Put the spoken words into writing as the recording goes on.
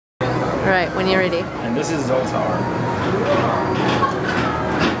Right, when you're ready. And this is Zaltar.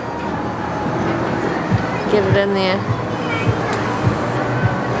 Get it in there.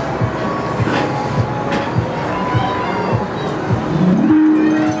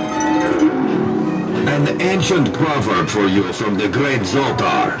 An ancient proverb for you from the great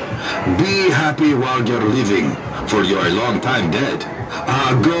Zaltar. Be happy while you're living, for you're a long time dead.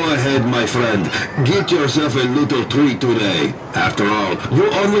 Go ahead, my friend. Get yourself a little treat today. After all, you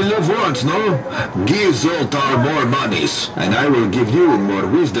only live once, no? Give Zaltar more monies, and I will give you more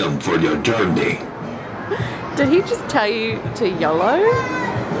wisdom for your journey. Did he just tell you to YOLO?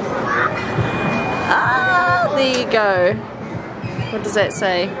 Ah, there you go. What does that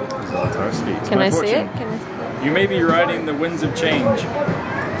say? Zaltar speaks. Can My I see fortune. it? Can I... You may be riding the winds of change.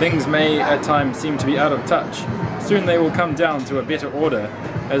 Things may at times seem to be out of touch. Soon they will come down to a better order.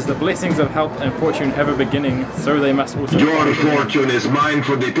 As the blessings of health and fortune have a beginning, so they must also... Your fortune is mine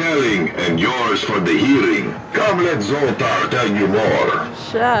for the telling, and yours for the hearing. Come, let Zaltar tell you more.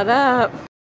 Shut up.